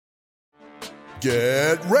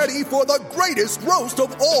Get ready for the greatest roast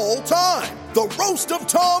of all time, the Roast of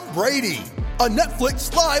Tom Brady, a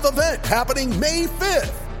Netflix live event happening May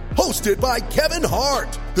 5th. Hosted by Kevin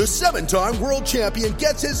Hart, the 7-time world champion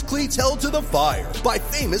gets his cleats held to the fire by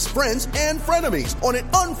famous friends and frenemies on an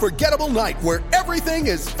unforgettable night where everything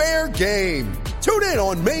is fair game. Tune in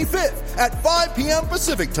on May 5th at 5 p.m.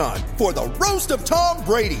 Pacific time for the Roast of Tom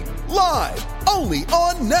Brady, live only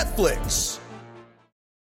on Netflix.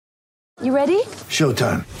 You ready?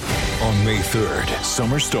 Showtime. On May 3rd,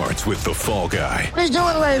 summer starts with The Fall Guy. Let's do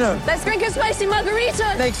it later. Let's drink a spicy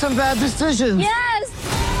margarita. Make some bad decisions.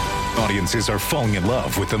 Yes! Audiences are falling in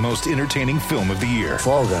love with the most entertaining film of the year.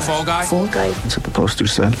 Fall Guy. Fall Guy? Fall Guy. That's what the poster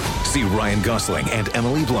said. See Ryan Gosling and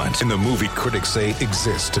Emily Blunt in the movie critics say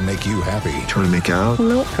exists to make you happy. Trying to make it out?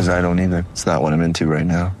 Nope. Because I don't either. It's not what I'm into right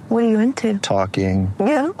now. What are you into? Talking.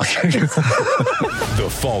 Yeah. The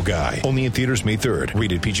Fall Guy. Only in theaters May 3rd.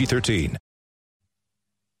 Rated PG-13.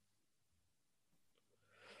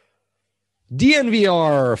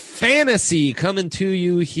 DNVR Fantasy coming to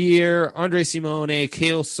you here. Andre Simone,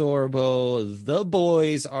 Kale Sorbo, the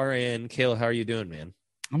boys are in. Kale, how are you doing, man?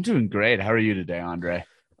 I'm doing great. How are you today, Andre?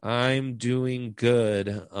 I'm doing good.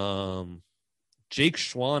 Jake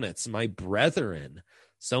Schwanitz, my brethren,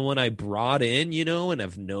 someone I brought in, and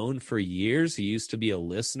have known for years. He used to be a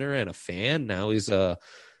listener and a fan. Now he's a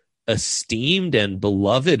esteemed and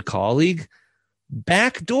beloved colleague.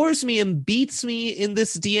 Backdoors me and beats me in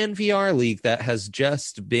this DNVR league that has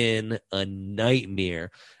just been a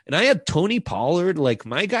nightmare. And I had Tony Pollard. Like,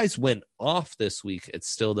 my guys went off this week. It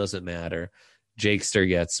still doesn't matter. Jakester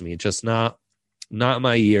gets me. Just not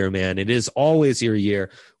my year, man. It is always your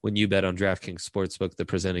year when you bet on DraftKings Sportsbook, the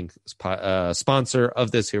presenting sponsor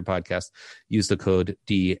of this here podcast. Use the code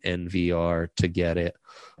DNVR to get it.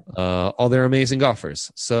 All their amazing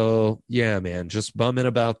offers. So yeah, man, just bumming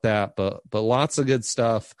about that, but lots of good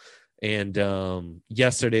stuff. And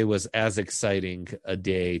yesterday was as exciting a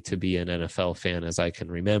day to be an NFL fan as I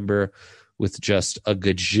can remember, with just a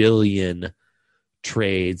gajillion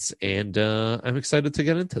trades. And I'm excited to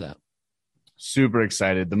get into that. Super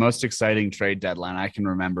excited. The most exciting trade deadline I can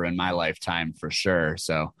remember in my lifetime, for sure.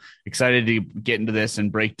 So excited to get into this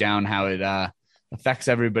and break down how it affects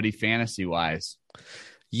everybody fantasy wise.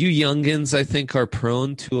 You youngins, I think, are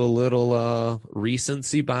prone to a little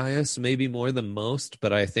recency bias, maybe more than most,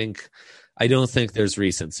 but I don't think there's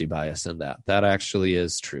recency bias in that. That actually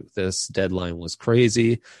is true. This deadline was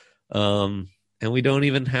crazy. And we don't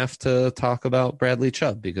even have to talk about Bradley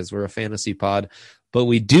Chubb because we're a fantasy pod. But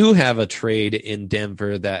we do have a trade in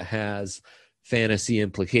Denver that has fantasy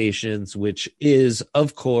implications, which is,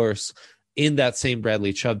 of course, in that same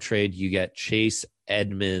Bradley Chubb trade, you get Chase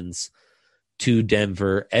Edmonds to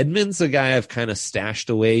Denver. Edmonds, a guy I've kind of stashed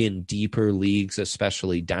away in deeper leagues,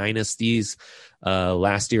 especially dynasties.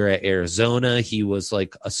 Last year at Arizona, he was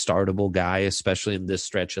like a startable guy, especially in this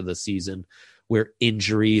stretch of the season where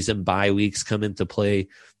injuries and bye weeks come into play.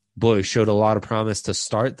 Boy, showed a lot of promise to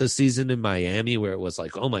start the season in Miami, where it was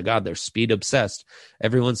like, oh my God, they're speed obsessed.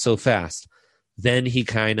 Everyone's so fast. Then he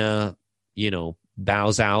kind of,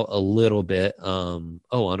 bows out a little bit. On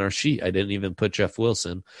our sheet, I didn't even put Jeff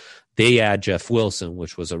Wilson. They add Jeff Wilson,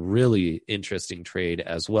 which was a really interesting trade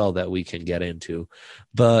as well that we can get into.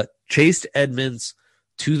 But Chase Edmonds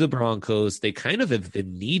to the Broncos, they kind of have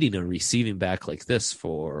been needing a receiving back like this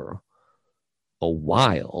for a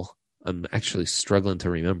while. I'm actually struggling to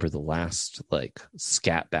remember the last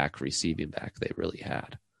scat back receiving back they really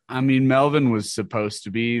had. I mean, Melvin was supposed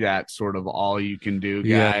to be that sort of all you can do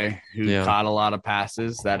guy who caught a lot of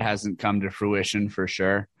passes. That hasn't come to fruition for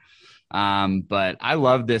sure. But I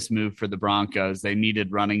love this move for the Broncos. They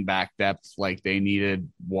needed running back depth like they needed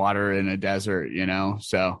water in a desert,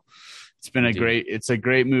 so it's been a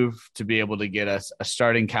great move to be able to get us a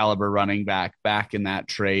starting caliber running back in that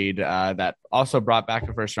trade that also brought back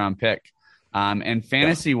a first round pick. And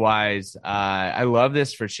fantasy wise, I love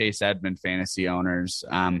this for Chase Edmonds fantasy owners.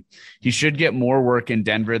 He should get more work in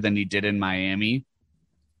Denver than he did in Miami,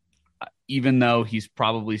 even though he's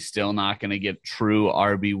probably still not going to get true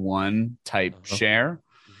RB1 type share.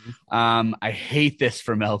 I hate this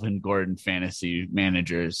for Melvin Gordon fantasy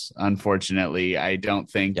managers. Unfortunately, I don't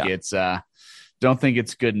think it's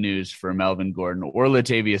good news for Melvin Gordon or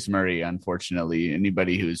Latavius Murray. Unfortunately,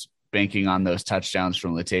 anybody who's banking on those touchdowns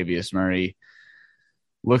from Latavius Murray,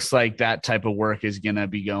 looks like that type of work is going to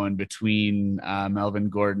be going between Melvin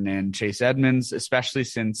Gordon and Chase Edmonds, especially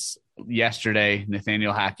since yesterday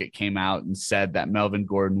Nathaniel Hackett came out and said that Melvin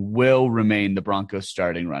Gordon will remain the Broncos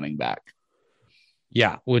starting running back.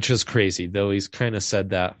 Yeah, which is crazy, though he's kind of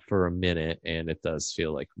said that for a minute, and it does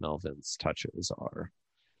feel like Melvin's touches are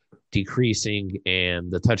decreasing,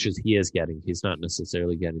 and the touches he is getting, he's not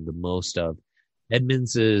necessarily getting the most of.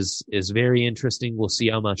 Edmonds is very interesting. We'll see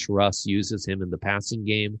how much Russ uses him in the passing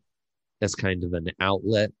game as kind of an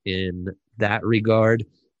outlet in that regard.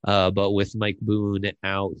 But with Mike Boone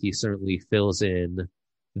out, he certainly fills in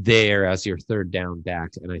there as your third down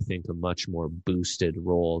back, and I think a much more boosted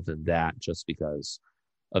role than that just because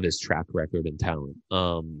of his track record and talent.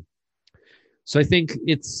 So I think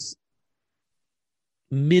it's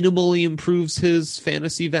minimally improves his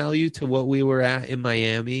fantasy value to what we were at in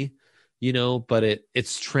Miami, but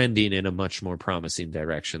it's trending in a much more promising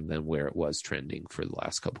direction than where it was trending for the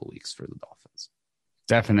last couple of weeks for the Dolphins.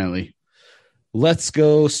 Definitely. Let's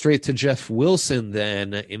go straight to Jeff Wilson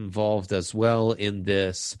then, involved as well in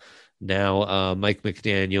this. Now, Mike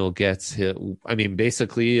McDaniel gets hit. I mean,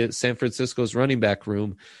 basically, San Francisco's running back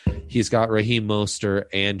room, he's got Raheem Mostert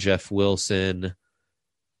and Jeff Wilson.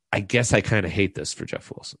 I guess I kind of hate this for Jeff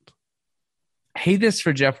Wilson. I hate this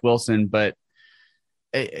for Jeff Wilson, but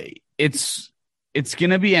it's going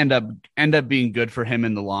to be end up being good for him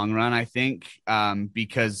in the long run, I think,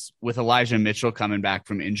 because with Elijah Mitchell coming back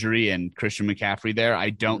from injury and Christian McCaffrey there, I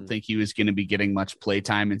don't think he was going to be getting much play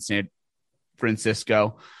time in San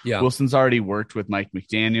Francisco. Yeah. Wilson's already worked with Mike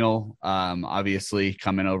McDaniel, obviously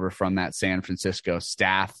coming over from that San Francisco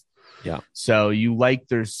staff. Yeah. So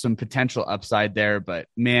there's some potential upside there, but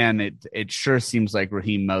man, it sure seems like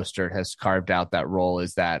Raheem Mostert has carved out that role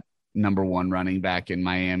as that number one running back in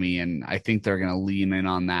Miami, and I think they're going to lean in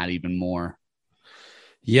on that even more.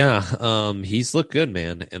 Yeah, he's looked good,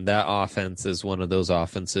 man, and that offense is one of those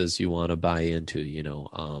offenses you want to buy into.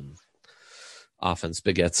 Offense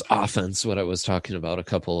begets offense. What I was talking about a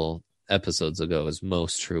couple episodes ago is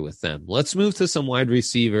most true with them. Let's move to some wide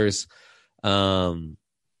receivers.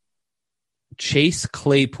 Chase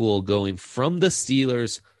Claypool going from the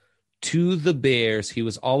Steelers to the Bears. He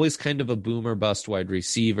was always kind of a boomer bust wide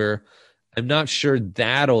receiver. I'm not sure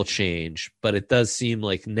that'll change, but it does seem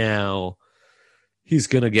like now he's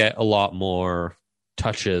going to get a lot more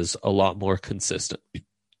touches, a lot more consistent.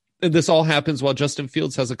 And this all happens while Justin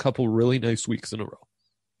Fields has a couple really nice weeks in a row.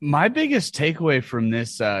 My biggest takeaway from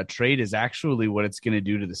this trade is actually what it's going to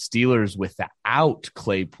do to the Steelers without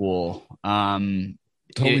Claypool. Tell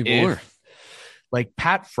me more. Like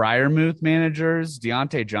Pat Freiermuth managers,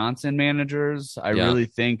 Deontay Johnson managers, I really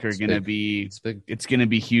think are going to be, it's going to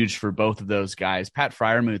be huge for both of those guys. Pat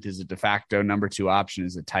Freiermuth is a de facto number 2 option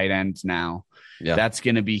as a tight end now. Yeah. That's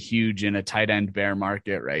going to be huge in a tight end bear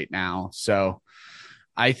market right now. So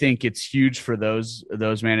I think it's huge for those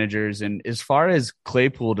managers. And as far as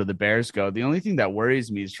Claypool to the Bears go, the only thing that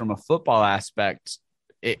worries me is from a football aspect.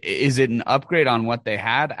 Is it an upgrade on what they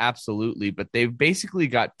had? Absolutely. But they've basically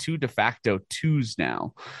got 2 de facto 2s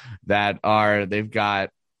now that are, they've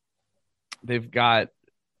got,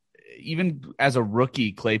 even as a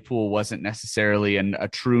rookie, Claypool wasn't necessarily a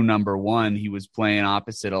true number 1. He was playing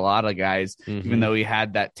opposite a lot of guys, even though he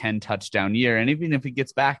had that 10 touchdown year. And even if he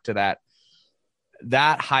gets back to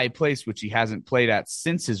that high place, which he hasn't played at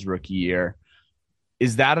since his rookie year,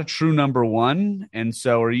 is that a true number 1? And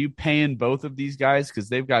so are you paying both of these guys? Because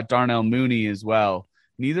they've got Darnell Mooney as well.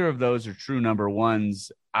 Neither of those are true number 1s.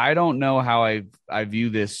 I don't know how I view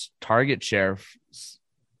this target share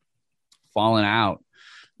falling out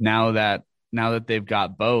now that they've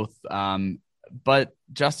got both. But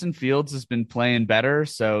Justin Fields has been playing better.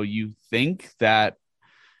 So you think that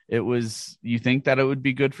it would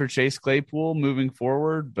be good for Chase Claypool moving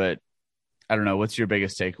forward, but I don't know. What's your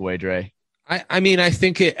biggest takeaway, Dre? I mean, I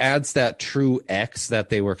think it adds that true X that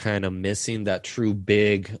they were kind of missing, that true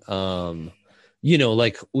big,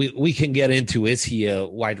 like we can get into, is he a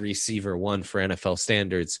wide receiver 1 for NFL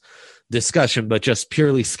standards discussion, but just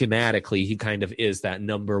purely schematically, he kind of is that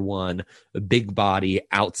number 1 big body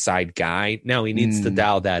outside guy. Now he needs to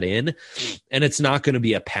dial that in, and it's not going to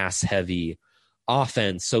be a pass heavy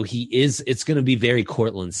offense. So it's going to be very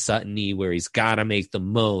Cortland Sutton-y, where he's got to make the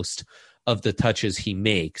most of the touches he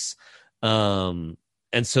makes. And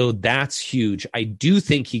so that's huge. I do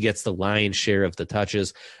think he gets the lion's share of the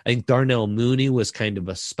touches. I think Darnell Mooney was kind of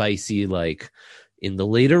a spicy, like in the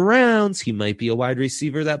later rounds, he might be a wide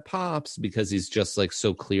receiver that pops because he's just like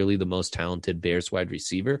so clearly the most talented Bears wide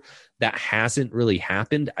receiver. That hasn't really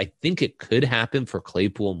happened. I think it could happen for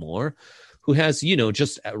Claypool more, who has,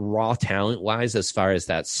 just raw talent wise, as far as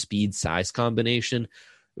that speed size combination,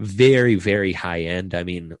 very, very high end. I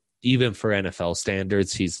mean, even for NFL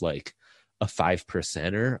standards, he's like a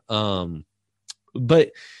 5%er.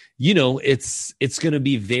 But it's going to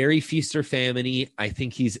be very feast or famine-y. I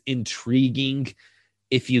think he's intriguing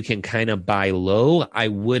if you can kind of buy low. I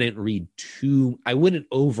wouldn't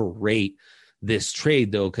overrate this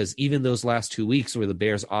trade, though, because even those last 2 weeks where the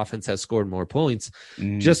Bears offense has scored more points,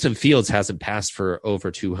 Justin Fields hasn't passed for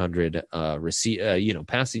over 200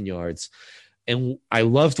 passing yards. And I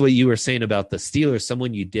loved what you were saying about the Steelers.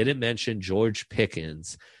 Someone you didn't mention, George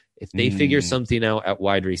Pickens. If they figure something out at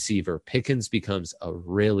wide receiver, Pickens becomes a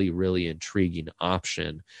really, really intriguing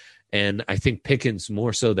option. And I think Pickens,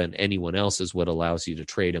 more so than anyone else, is what allows you to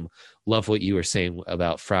trade him. Love what you were saying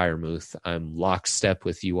about Freiermuth. I'm lockstep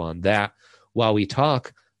with you on that. While we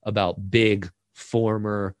talk about big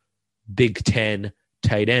former Big Ten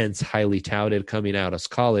tight ends, highly touted coming out of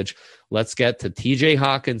college, let's get to TJ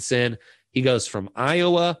Hawkinson. He goes from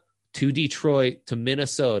Iowa to Detroit to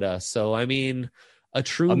Minnesota. So, I mean, a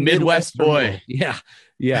Midwest boy. Yeah.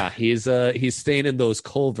 He's staying in those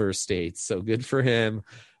Culver states. So good for him.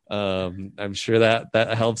 I'm sure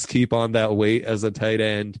that helps keep on that weight as a tight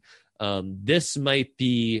end. This might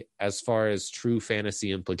be, as far as true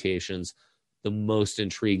fantasy implications, the most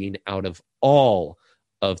intriguing out of all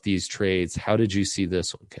of these trades. How did you see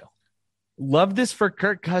this one, Kel? Love this for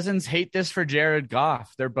Kirk Cousins. Hate this for Jared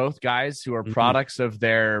Goff. They're both guys who are products of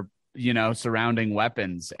their, surrounding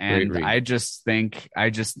weapons. And I just think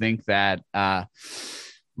that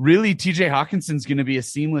really TJ Hawkinson's going to be a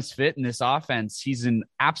seamless fit in this offense. He's an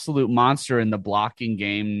absolute monster in the blocking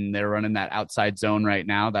game. They're running that outside zone right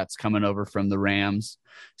now. That's coming over from the Rams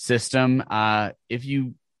system. If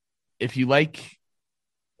you like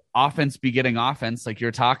offense begetting offense, like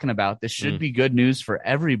you're talking about, this should be good news for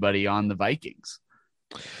everybody on the Vikings.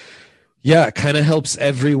 Yeah, it kind of helps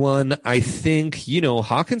everyone. I think,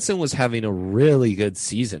 Hawkinson was having a really good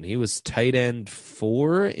season. He was tight end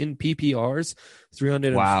 4 in PPRs,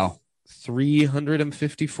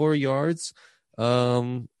 354 yards,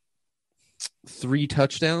 3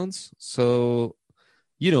 touchdowns. So,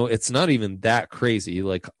 it's not even that crazy.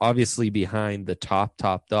 Like, obviously behind the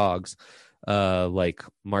top dogs, like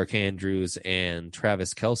Mark Andrews and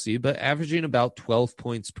Travis Kelce, but averaging about 12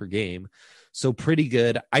 points per game. So pretty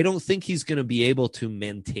good. I don't think he's going to be able to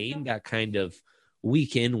maintain that kind of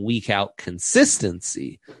week in, week out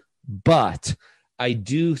consistency, but I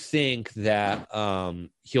do think that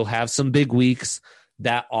he'll have some big weeks.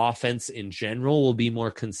 That offense in general will be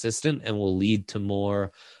more consistent and will lead to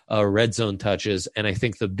more red zone touches. And I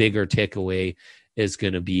think the bigger takeaway is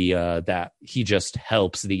going to be that he just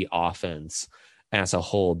helps the offense as a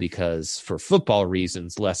whole, because for football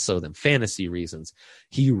reasons, less so than fantasy reasons,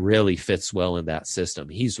 he really fits well in that system.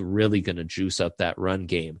 He's really going to juice up that run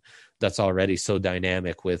game that's already so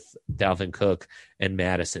dynamic with Dalvin Cook and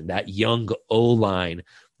Madison. That young O-line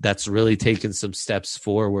that's really taken some steps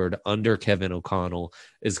forward under Kevin O'Connell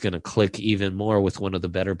is going to click even more with one of the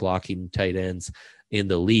better blocking tight ends in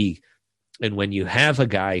the league. And when you have a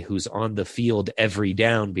guy who's on the field every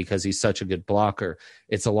down because he's such a good blocker,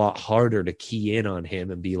 it's a lot harder to key in on him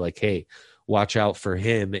and be like, hey, watch out for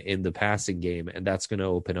him in the passing game. And that's going to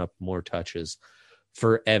open up more touches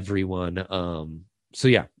for everyone. So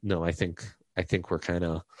yeah, no, I think we're kind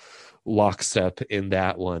of lockstep in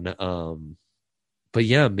that one. But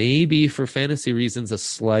yeah, maybe for fantasy reasons, a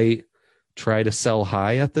slight try to sell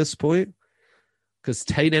high at this point, because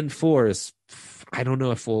tight end 4 is, I don't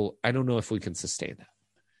know if we can sustain that.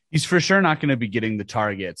 He's for sure not going to be getting the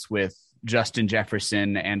targets with Justin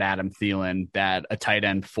Jefferson and Adam Thielen that a tight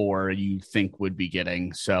end 4 you think would be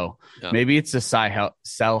getting. So maybe it's a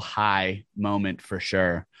sell high moment for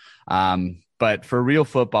sure. But for real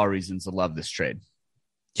football reasons, I love this trade.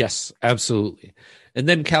 Yes, absolutely. And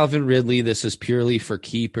then Calvin Ridley, this is purely for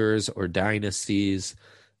keepers or dynasties.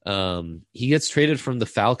 He gets traded from the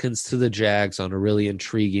Falcons to the Jags on a really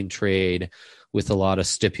intriguing trade with a lot of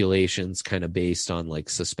stipulations kind of based on like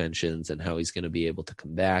suspensions and how he's going to be able to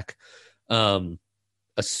come back.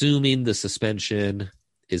 Assuming the suspension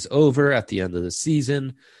is over at the end of the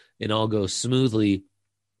season and all goes smoothly,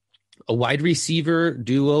 a wide receiver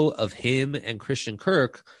duo of him and Christian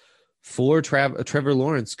Kirk for Trevor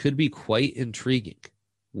Lawrence could be quite intriguing.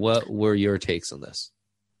 What were your takes on this?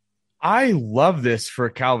 I love this for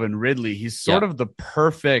Calvin Ridley. He's sort of the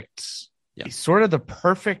perfect,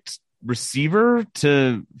 receiver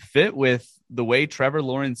to fit with the way Trevor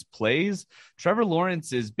Lawrence plays. Trevor Lawrence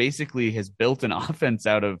has built an offense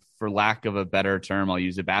out of, for lack of a better term, I'll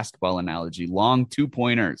use a basketball analogy, long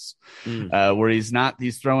 2-pointers, where he's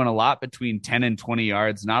throwing a lot between 10 and 20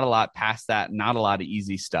 yards, not a lot past that, not a lot of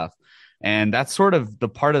easy stuff. And that's sort of the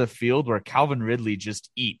part of the field where Calvin Ridley just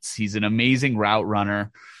eats. He's an amazing route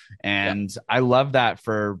runner. And I love that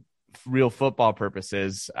for real football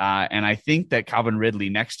purposes. And I think that Calvin Ridley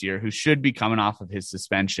next year, who should be coming off of his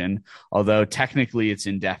suspension, although technically it's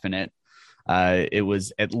indefinite, it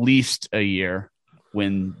was at least a year.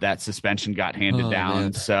 when that suspension got handed down.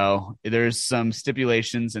 Man. So there's some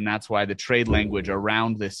stipulations, and that's why the trade language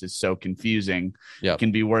around this is so confusing. It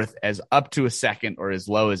can be worth as up to a second or as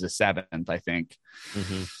low as a seventh, I think.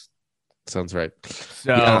 Mm-hmm. Sounds right.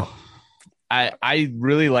 So I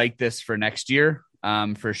really like this for next year,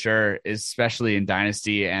 for sure, especially in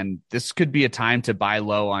Dynasty. And this could be a time to buy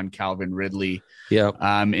low on Calvin Ridley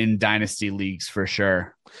in Dynasty leagues for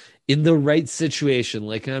sure. In the right situation,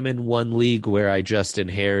 like I'm in one league where I just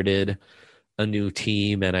inherited a new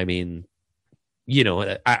team. And I mean, you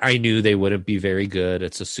know, I knew they wouldn't be very good.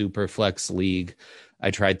 It's a super flex league.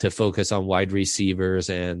 I tried to focus on wide receivers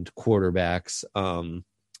and quarterbacks. And,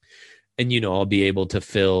 you know, I'll be able to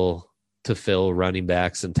fill running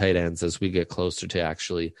backs and tight ends as we get closer to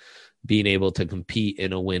actually being able to compete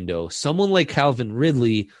in a window. Someone like Calvin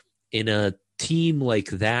Ridley in a team like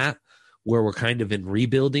that, where we're kind of in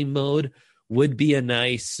rebuilding mode, would be a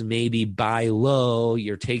nice maybe buy low.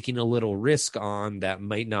 You're taking a little risk on that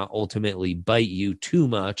might not ultimately bite you too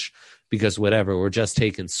much because whatever, we're just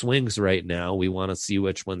taking swings right now. We want to see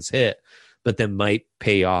which ones hit, but then might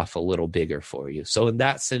pay off a little bigger for you. So in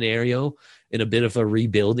that scenario, in a bit of a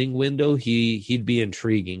rebuilding window, he'd be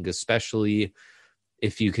intriguing, especially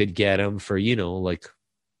if you could get him for, you know, like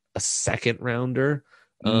a second rounder.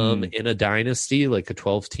 In a dynasty, like a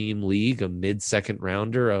 12-team league, a mid-second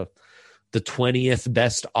rounder, the 20th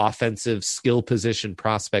best offensive skill position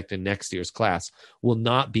prospect in next year's class will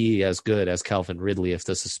not be as good as Calvin Ridley if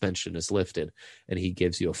the suspension is lifted and he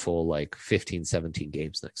gives you a full like 15, 17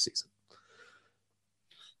 games next season.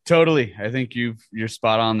 Totally. I think you're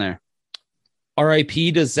spot on there.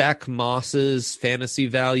 RIP to Zach Moss's fantasy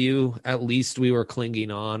value. At least we were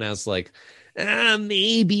clinging on as like,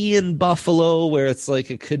 maybe in Buffalo, where it's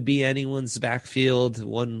like it could be anyone's backfield.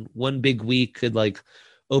 One big week could like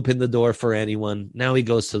open the door for anyone. Now he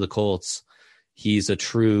goes to the Colts. He's a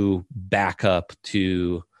true backup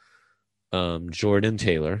to Jonathan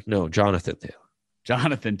Taylor.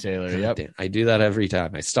 Jonathan Taylor. Yep. Damn, I do that every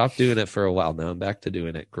time. I stopped doing it for a while. Now I'm back to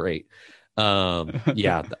doing it. Great. That's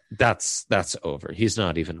over. He's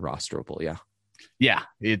not even rosterable. Yeah. Yeah,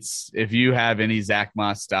 it's if you have any Zach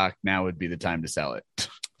Moss stock, now would be the time to sell it.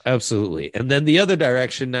 Absolutely. And then the other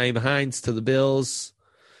direction, Nyheim Hines to the Bills,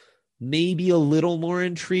 maybe a little more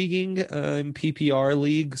intriguing in PPR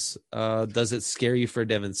leagues. Does it scare you for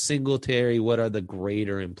Devin Singletary? What are the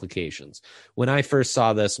greater implications? When I first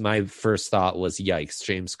saw this, my first thought was, yikes,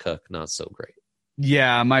 James Cook, not so great.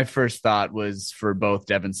 Yeah, my first thought was for both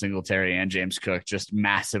Devin Singletary and James Cook, just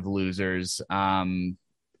massive losers.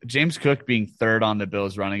 James Cook being third on the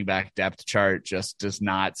Bills running back depth chart just does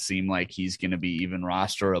not seem like he's going to be even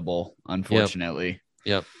rosterable, unfortunately.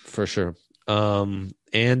 Yep, for sure. And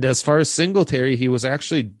as far as Singletary, he was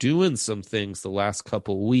actually doing some things the last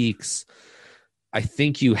couple weeks. I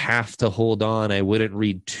think you have to hold on. I wouldn't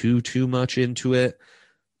read too much into it,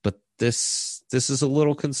 but this is a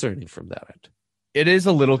little concerning from that end. It is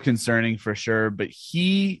a little concerning for sure, but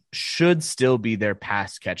he should still be their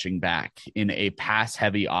pass catching back in a pass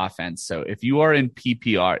heavy offense. So if you are in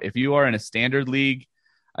PPR, if you are in a standard league,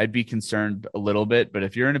 I'd be concerned a little bit, but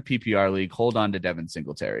if you're in a PPR league, hold on to Devin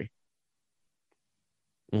Singletary.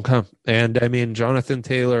 Okay. And I mean, Jonathan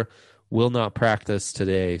Taylor will not practice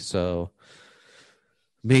today. So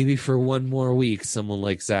maybe for one more week, someone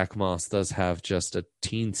like Zach Moss does have just a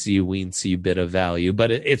teensy-weensy bit of value,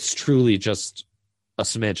 but it's truly just a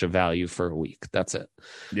smidge of value for a week. That's it.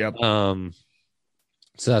 Yep. So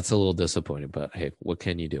that's a little disappointing, but hey, what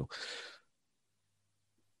can you do?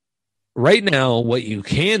 Right now, what you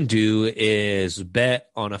can do is bet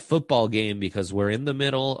on a football game because we're in the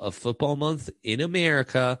middle of football month in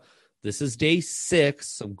America. This is day 6.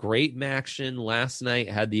 Some great action last night.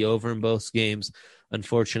 Had the over in both games.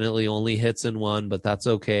 Unfortunately, only hits in one, but that's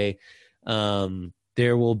okay.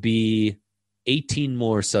 There will be 18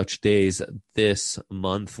 more such days this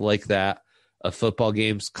month like that of football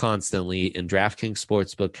games constantly, and DraftKings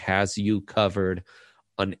Sportsbook has you covered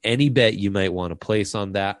on any bet you might want to place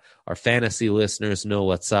on that. Our fantasy listeners know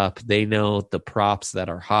what's up. They know the props that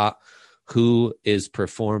are hot, who is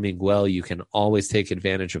performing well. You can always take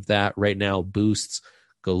advantage of that. Right now, boosts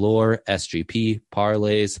galore, SGP,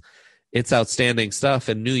 parlays. It's outstanding stuff.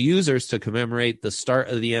 And new users to commemorate the start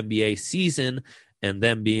of the NBA season and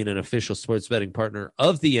them being an official sports betting partner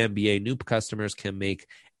of the NBA, new customers can make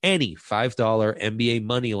any $5 NBA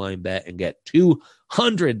moneyline bet and get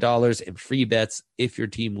 $200 in free bets if your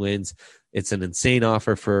team wins. It's an insane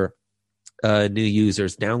offer for new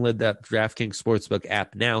users. Download that DraftKings Sportsbook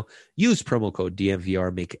app now. Use promo code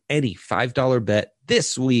DNVR. Make any $5 bet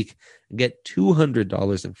this week and get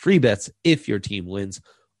 $200 in free bets if your team wins.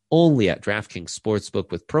 only at DraftKings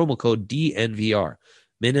Sportsbook with promo code DNVR.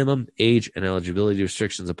 Minimum age and eligibility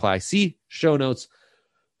restrictions apply. See show notes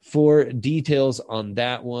for details on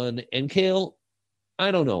that one. And Kale,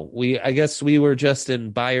 I don't know. I guess we were just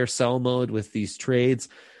in buy or sell mode with these trades,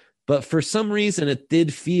 but for some reason it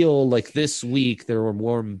did feel like this week there were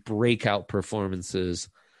more breakout performances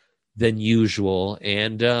than usual.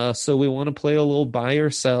 And so we want to play a little buy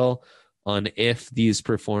or sell on if these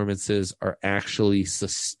performances are actually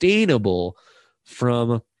sustainable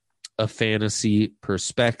from a fantasy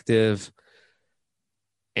perspective.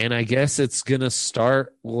 And I guess it's going to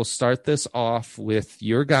we'll start this off with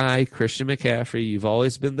your guy, Christian McCaffrey. You've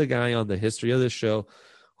always been the guy on the history of this show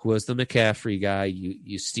who was the McCaffrey guy.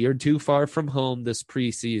 You steered too far from home this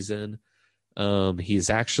preseason. He's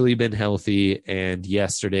actually been healthy. And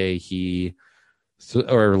yesterday this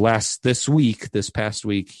past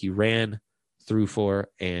week, he ran, threw for,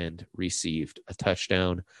 and received a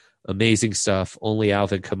touchdown. Amazing stuff. Only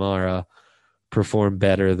Alvin Kamara performed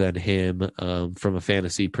better than him from a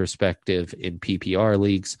fantasy perspective in PPR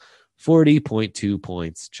leagues. 40.2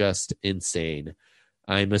 points. Just insane.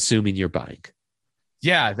 I'm assuming you're buying.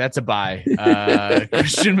 Yeah, that's a buy.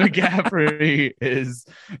 Christian McCaffrey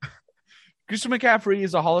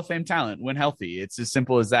is a Hall of Fame talent when healthy. It's as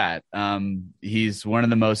simple as that. He's one of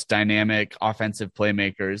the most dynamic offensive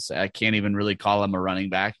playmakers. I can't even really call him a running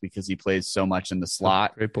back because he plays so much in the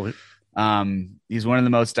slot. Great point. He's one of the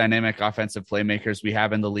most dynamic offensive playmakers we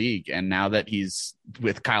have in the league. And now that he's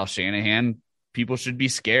with Kyle Shanahan, people should be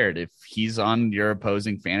scared. If he's on your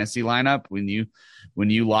opposing fantasy lineup, when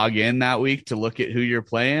you log in that week to look at who you're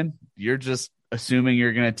playing, you're just assuming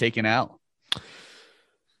you're going to take an L.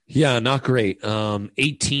 Yeah, not great.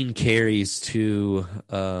 18 carries to,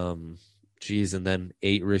 and then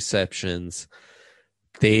 8 receptions.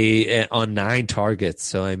 They on 9 targets.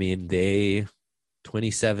 So, I mean,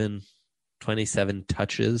 27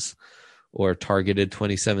 touches or targeted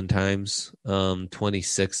 27 times.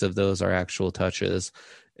 26 of those are actual touches.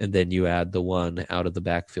 And then you add the one out of the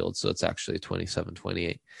backfield. So it's actually 27,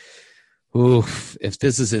 28. Oof, if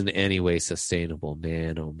this is in any way sustainable,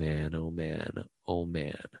 man, oh man, oh man, oh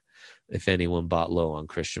man. If anyone bought low on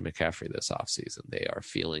Christian McCaffrey this offseason, they are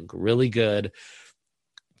feeling really good.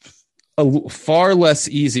 A far less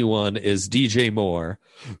easy one is DJ Moore,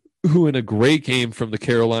 who in a great game from the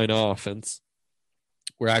Carolina offense.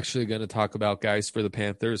 We're actually going to talk about guys for the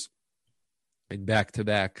Panthers in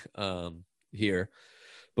back-to-back here.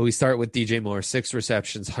 But we start with DJ Moore, 6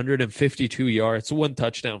 receptions, 152 yards, 1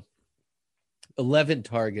 touchdown. 11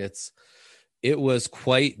 targets. It was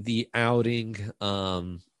quite the outing.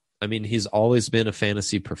 I mean, he's always been a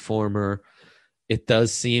fantasy performer. It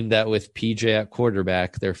does seem that with PJ at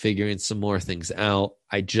quarterback, they're figuring some more things out.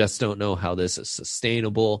 I just don't know how this is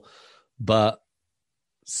sustainable, but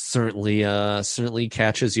certainly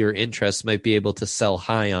catches your interest. Might be able to sell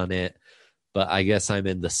high on it, but I guess I'm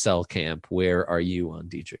in the sell camp. Where are you on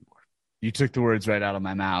DJ Moore? You took the words right out of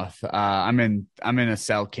my mouth. I'm in a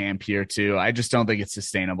sell camp here too. I just don't think it's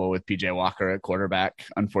sustainable with PJ Walker at quarterback.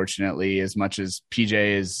 Unfortunately, as much as PJ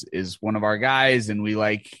is one of our guys, and we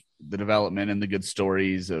like the development and the good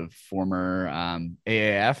stories of former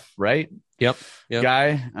AAF, right? Yep.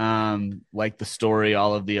 Guy, like the story,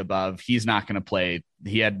 all of the above. He's not going to play.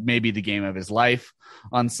 He had maybe the game of his life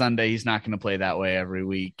on Sunday. He's not going to play that way every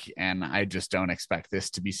week, and I just don't expect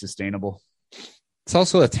this to be sustainable. It's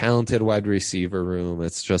also a talented wide receiver room.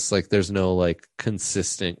 It's just like there's no like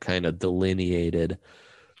consistent kind of delineated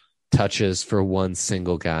touches for one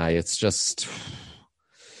single guy. It's just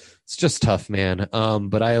tough, man.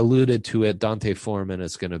 But I alluded to it. Dante Foreman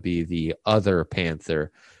is going to be the other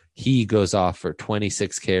Panther. He goes off for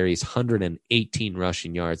 26 carries, 118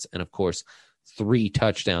 rushing yards, and of course 3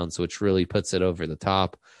 touchdowns, which really puts it over the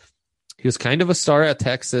top. He was kind of a star at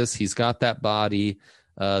Texas. He's got that body.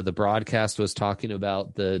 The broadcast was talking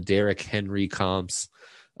about the Derrick Henry comps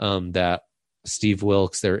that Steve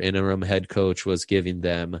Wilks, their interim head coach, was giving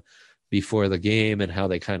them before the game, and how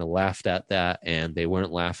they kind of laughed at that, and they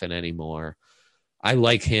weren't laughing anymore. I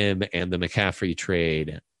like him, and the McCaffrey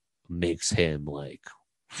trade makes him like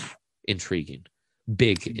intriguing,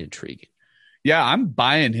 big intriguing. Yeah, I'm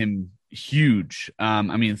buying him huge.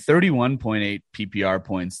 31.8 PPR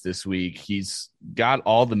points this week. He's got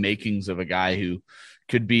all the makings of a guy who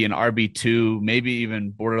could be an RB2, maybe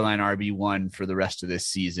even borderline RB1 for the rest of this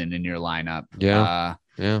season in your lineup. Yeah.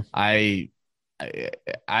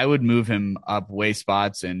 I would move him up way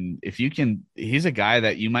spots. And if you can, he's a guy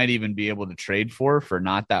that you might even be able to trade for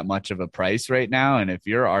not that much of a price right now. And if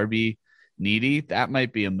you're RB needy, that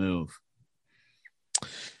might be a move.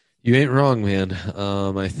 You ain't wrong, man.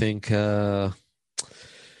 I think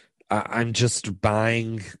I'm just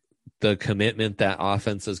buying the commitment that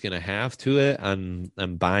offense is going to have to it. I'm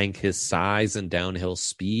buying his size and downhill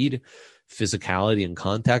speed, physicality and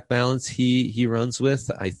contact balance he runs with.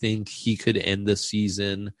 I think he could end the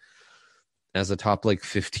season as a top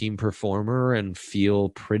 15 performer and feel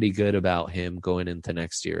pretty good about him going into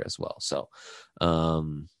next year as well. So,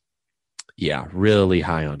 yeah, really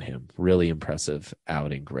high on him. Really impressive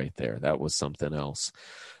outing right there. That was something else.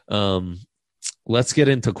 Let's get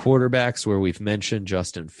into quarterbacks, where we've mentioned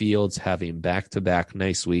Justin Fields having back-to-back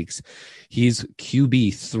nice weeks. He's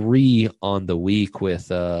QB3 on the week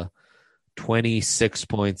with 26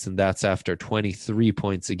 points, and that's after 23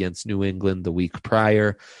 points against New England the week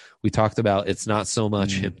prior. We talked about it's not so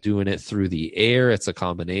much him doing it through the air. It's a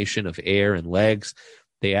combination of air and legs.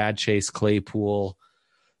 They add Chase Claypool.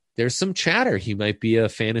 There's some chatter. He might be a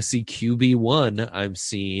fantasy QB1 I'm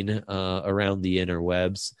seeing around the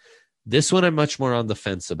interwebs. This one I'm much more on the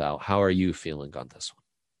fence about. How are you feeling on this one?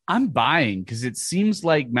 I'm buying because it seems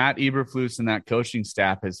like Matt Eberflus and that coaching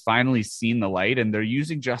staff has finally seen the light, and they're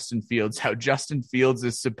using Justin Fields how Justin Fields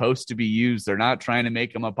is supposed to be used. They're not trying to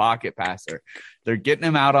make him a pocket passer. They're getting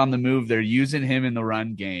him out on the move. They're using him in the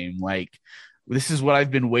run game. This is what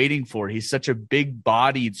I've been waiting for. He's such a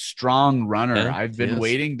big-bodied, strong runner. Yeah, I've been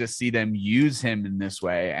waiting to see them use him in this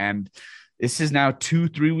way, and this is now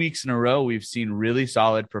 2-3 weeks in a row. We've seen really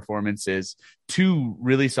solid performances, 2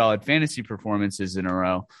 really solid fantasy performances in a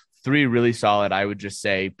row, 3 really solid, I would just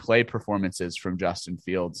say, play performances from Justin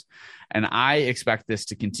Fields. And I expect this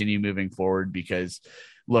to continue moving forward because,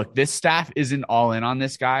 look, this staff isn't all in on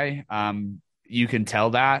this guy. You can tell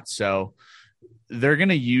that. So they're going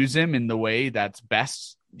to use him in the way that's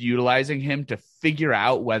best utilizing him to figure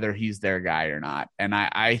out whether he's their guy or not. And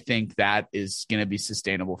I think that is going to be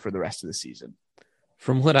sustainable for the rest of the season.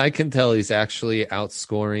 From what I can tell, he's actually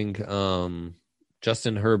outscoring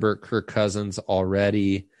Justin Herbert, Kirk Cousins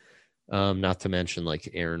already, not to mention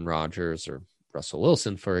Aaron Rodgers or Russell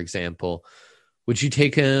Wilson, for example. Would you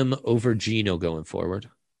take him over Geno going forward?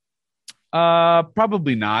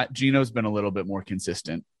 Probably not. Geno's been a little bit more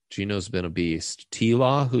consistent. Geno's been a beast.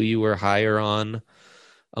 T-Law, who you were higher on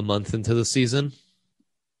a month into the season?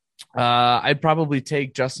 I'd probably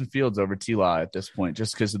take Justin Fields over T-Law at this point,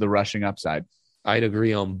 just because of the rushing upside. I'd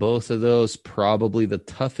agree on both of those. Probably the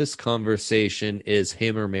toughest conversation is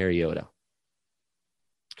him or Mariota.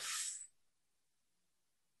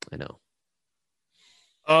 I know.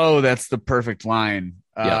 Oh, that's the perfect line.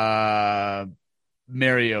 Yep.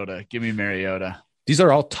 Mariota. Give me Mariota. These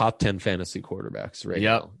are all top 10 fantasy quarterbacks right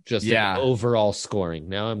Yep. now. Just in overall scoring.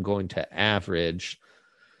 Now I'm going to average.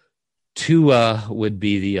 Tua would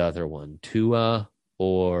be the other one. Tua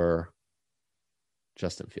or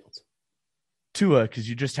Justin Fields. Tua, because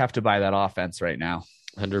you just have to buy that offense right now.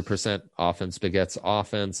 100% offense begets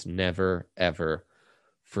offense. Never, ever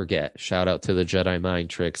forget. Shout out to the Jedi Mind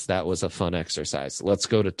Tricks. That was a fun exercise. Let's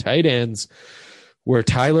go to tight ends, where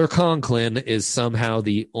Tyler Conklin is somehow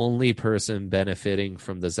the only person benefiting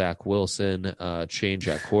from the Zach Wilson change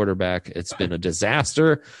at quarterback. It's been a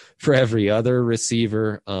disaster for every other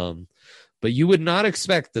receiver. But you would not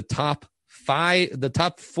expect the top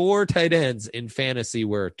 4 tight ends in fantasy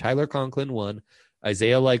were Tyler Conklin 1,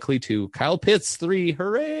 Isaiah Likely 2, Kyle Pitts 3.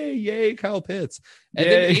 Hooray! Yay, Kyle Pitts. And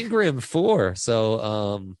then Ingram 4.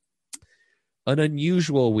 So an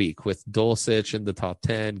unusual week with Dulcich in the top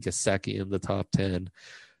 10, Gesicki in the top 10.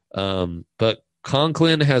 But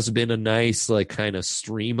Conklin has been a nice, kind of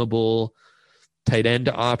streamable tight end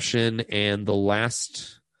option. And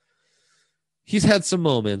he's had some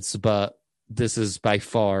moments, but this is by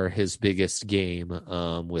far his biggest game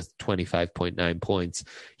with 25.9 points.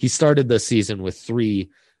 He started the season with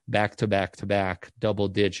 3 back-to-back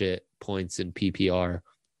double-digit points in PPR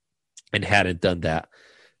and hadn't done that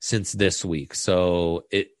since this week. So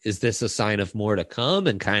is this a sign of more to come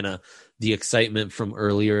and kind of the excitement from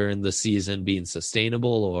earlier in the season being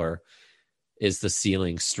sustainable, or is the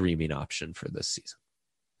ceiling streaming option for this season?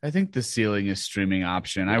 I think the ceiling is streaming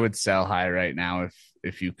option. I would sell high right now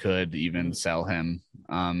if you could even sell him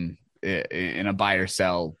in a buy or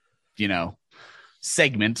sell,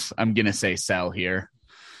 segment. I'm going to say sell here.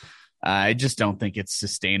 I just don't think it's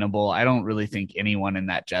sustainable. I don't really think anyone in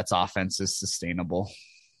that Jets offense is sustainable.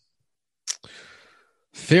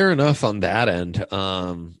 Fair enough on that end.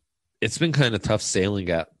 It's been kind of tough sailing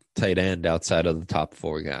at tight end outside of the top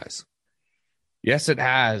 4 guys. Yes, it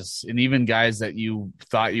has. And even guys that you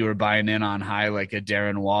thought you were buying in on high, like a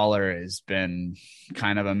Darren Waller, has been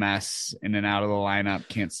kind of a mess in and out of the lineup,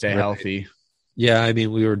 can't stay healthy. Yeah, I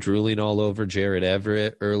mean, we were drooling all over Gerald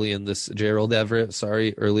Everett earlier in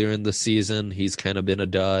the season. He's kind of been a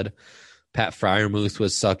dud. Pat Freiermuth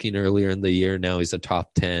was sucking earlier in the year. Now he's a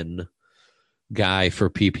top 10 guy for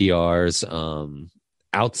PPRs.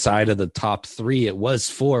 Outside of the top 3, it was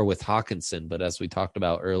 4 with Hawkinson, but as we talked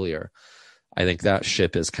about earlier, I think that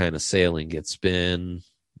ship is kind of sailing. It's been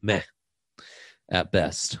meh at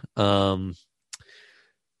best. I'm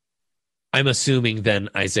assuming then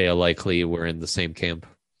Isaiah Likely, we're in the same camp.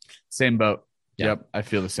 Same boat. Yeah. Yep. I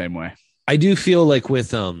feel the same way. I do feel like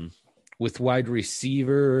with wide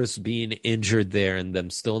receivers being injured there and them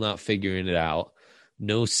still not figuring it out,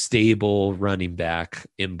 no stable running back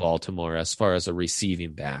in Baltimore as far as a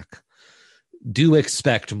receiving back, do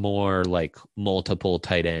expect more like multiple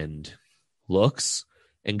tight end looks.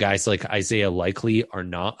 And guys like Isaiah Likely are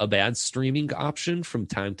not a bad streaming option from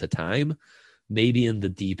time to time. Maybe in the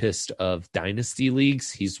deepest of dynasty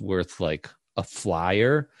leagues, he's worth like a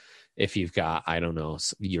flyer. If you've got, I don't know,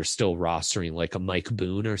 you're still rostering like a Mike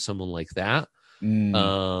Boone or someone like that.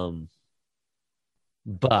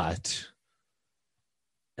 But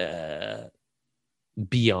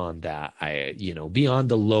beyond that, beyond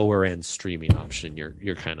the lower end streaming option,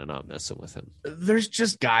 you're kind of not messing with him. There's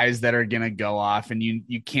just guys that are going to go off, and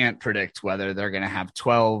you can't predict whether they're going to have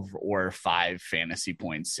 12 or 5 fantasy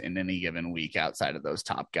points in any given week outside of those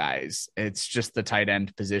top guys. It's just the tight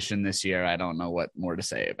end position this year. I don't know what more to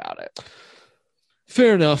say about it.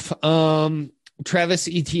 Fair enough. Travis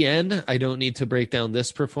Etienne, I don't need to break down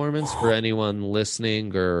this performance for anyone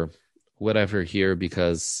listening or whatever here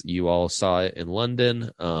because you all saw it in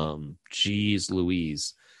London. Geez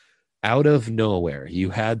Louise, out of nowhere,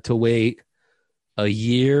 you had to wait a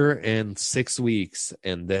year and 6 weeks,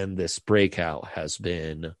 and then this breakout has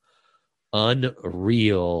been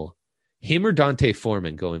unreal. Him or Dante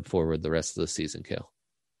Foreman going forward the rest of the season, Kale?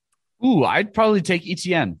 Ooh, I'd probably take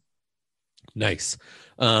Etienne. Nice.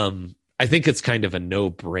 I think it's kind of a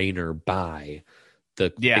no-brainer buy.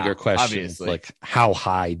 The bigger question is like, how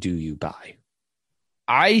high do you buy?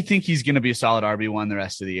 I think he's going to be a solid RB1 the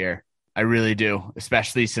rest of the year. I really do,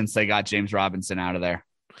 especially since they got James Robinson out of there.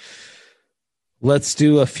 Let's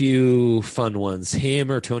do a few fun ones.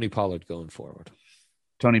 Him or Tony Pollard going forward?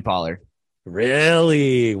 Tony Pollard.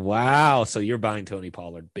 Really? Wow. So you're buying Tony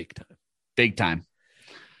Pollard big time. Big time.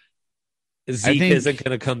 Zeke isn't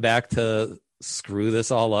going to come back to screw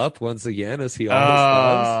this all up once again, as he always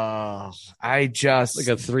does. Like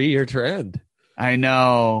a 3-year trend. I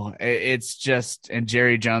know. It's just, and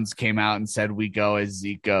Jerry Jones came out and said, we go as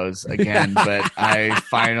Zeke goes again, but I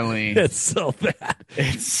finally. It's so bad.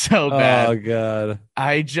 It's so bad. Oh, God.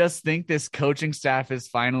 I just think this coaching staff has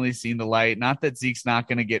finally seen the light. Not that Zeke's not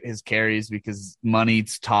going to get his carries because money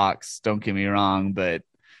talks, don't get me wrong, but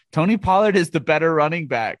Tony Pollard is the better running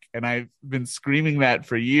back, and I've been screaming that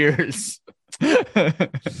for years.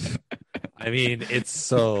 I mean, it's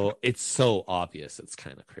so obvious. It's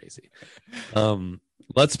kind of crazy.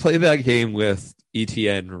 Let's play that game with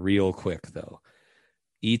ETN real quick, though.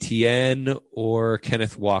 ETN or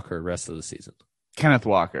Kenneth Walker rest of the season? Kenneth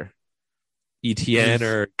Walker. ETN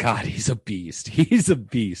or, God, he's a beast. He's a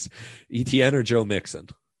beast. ETN or Joe Mixon?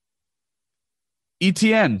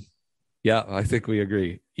 ETN. Yeah, I think we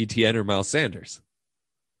agree. ETN or Miles Sanders?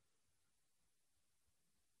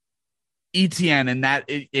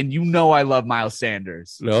 ETN, and you know I love Miles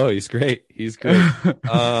Sanders. No, he's great. He's great.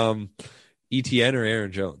 ETN or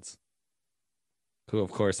Aaron Jones, who of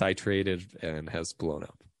course I traded and has blown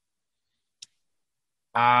up.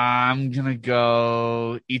 I'm gonna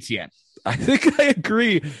go ETN. I think I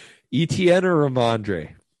agree. ETN or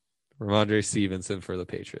Ramondre Stevenson for the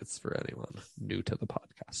Patriots, for anyone new to the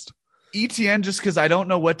podcast. ETN, just because I don't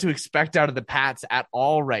know what to expect out of the Pats at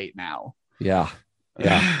all right now. Yeah.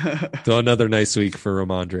 So another nice week for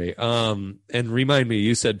Ramondre. And remind me,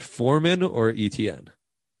 you said Foreman or ETN?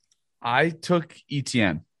 I took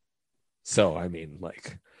ETN. So, I mean,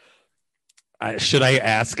 like, should I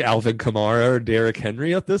ask Alvin Kamara or Derrick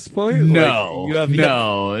Henry at this point? No, like, you have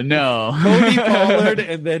no. Tony Pollard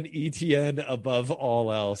and then ETN above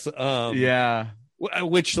all else. Yeah.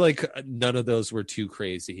 Which, like, none of those were too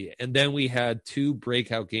crazy. And then we had 2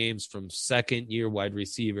 breakout games from second-year wide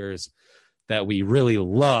receivers that we really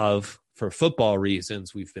love for football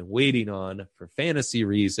reasons. We've been waiting on for fantasy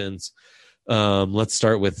reasons. Let's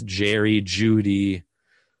start with Jerry Jeudy.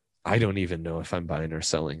 I don't even know if I'm buying or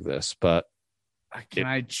selling this, but can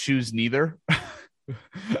I choose neither?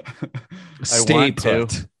 Stay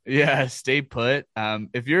put. Yeah, stay put.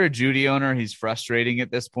 If you're a Jeudy owner, he's frustrating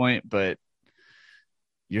at this point, but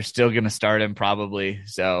you're still going to start him probably.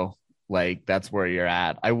 So, like, that's where you're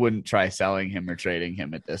at. I wouldn't try selling him or trading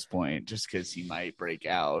him at this point just because he might break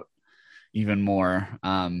out even more.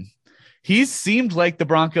 He's seemed like the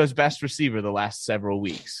Broncos' best receiver the last several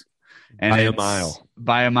weeks. And by a mile.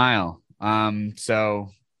 By a mile. So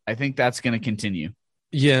I think that's going to continue.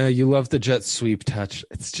 Yeah, you love the jet sweep touch.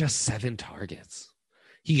 It's just 7 targets.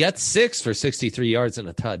 He got 6 for 63 yards and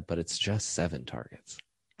a tud, but it's just 7 targets.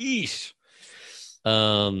 Eesh.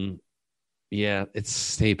 Yeah, it's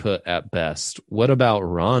stay put at best. What about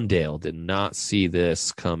Rondale? Did not see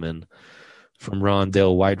this coming from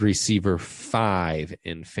Rondale, wide receiver 5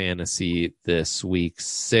 in fantasy this week.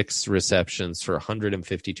 6 receptions for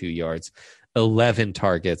 152 yards, 11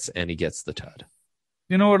 targets, and he gets the tud.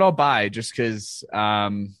 You know what I'll buy just because I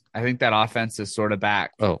think that offense is sort of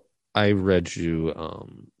back. Oh, I read you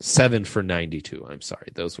 7 for 92. I'm sorry.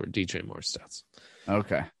 Those were DJ Moore stats.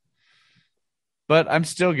 Okay. But I'm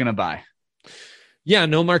still going to buy. Yeah,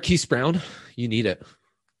 no Marquise Brown. You need it.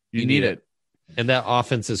 You need it. And that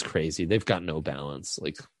offense is crazy. They've got no balance.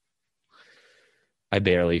 Like, I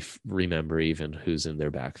barely remember even who's in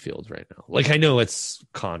their backfield right now. Like, I know it's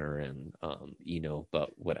Connor and Eno,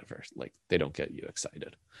 but whatever. Like, they don't get you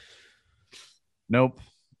excited. Nope.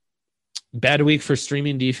 Bad week for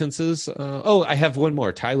streaming defenses. I have one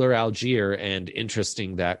more. Tyler Algier, and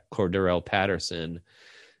interesting that Cordarrelle Patterson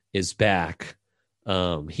is back.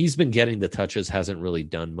 He's been getting the touches, hasn't really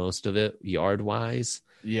done most of it yard-wise.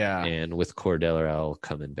 Yeah. And with Cordarrelle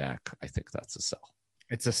coming back, I think that's a sell.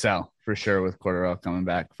 It's a sell for sure with Cordarrelle coming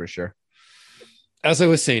back for sure. As I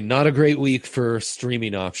was saying, not a great week for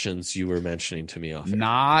streaming options you were mentioning to me off air.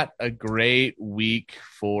 Not a great week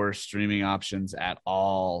for streaming options at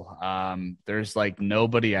all. There's like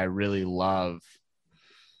nobody I really love.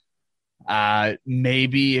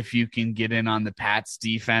 Maybe if you can get in on the Pats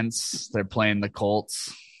defense, they're playing the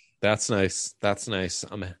Colts. That's nice.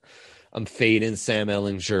 I'm fading Sam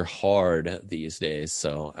Ehlinger hard these days,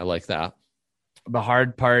 so I like that. The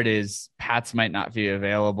hard part is Pats might not be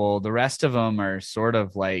available. The rest of them are sort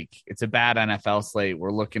of like, it's a bad NFL slate.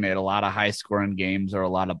 We're looking at a lot of high scoring games or a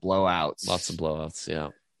lot of blowouts. Lots of blowouts. Yeah.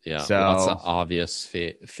 Yeah. So, lots of obvious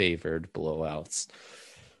favored blowouts.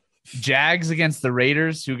 Jags against the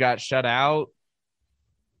Raiders, who got shut out.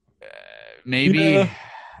 Maybe,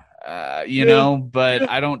 but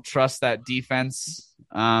I don't trust that defense.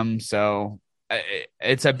 So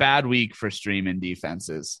it's a bad week for streaming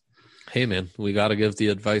defenses. Hey man, we got to give the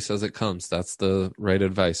advice as it comes. That's the right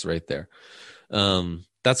advice right there.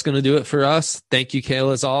 That's going to do it for us. Thank you, Kale,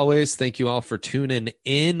 as always. Thank you all for tuning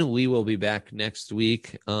in. We will be back next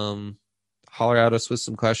week. Holler at us with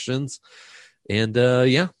some questions. And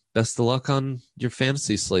best of luck on your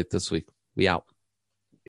fantasy slate this week. We out.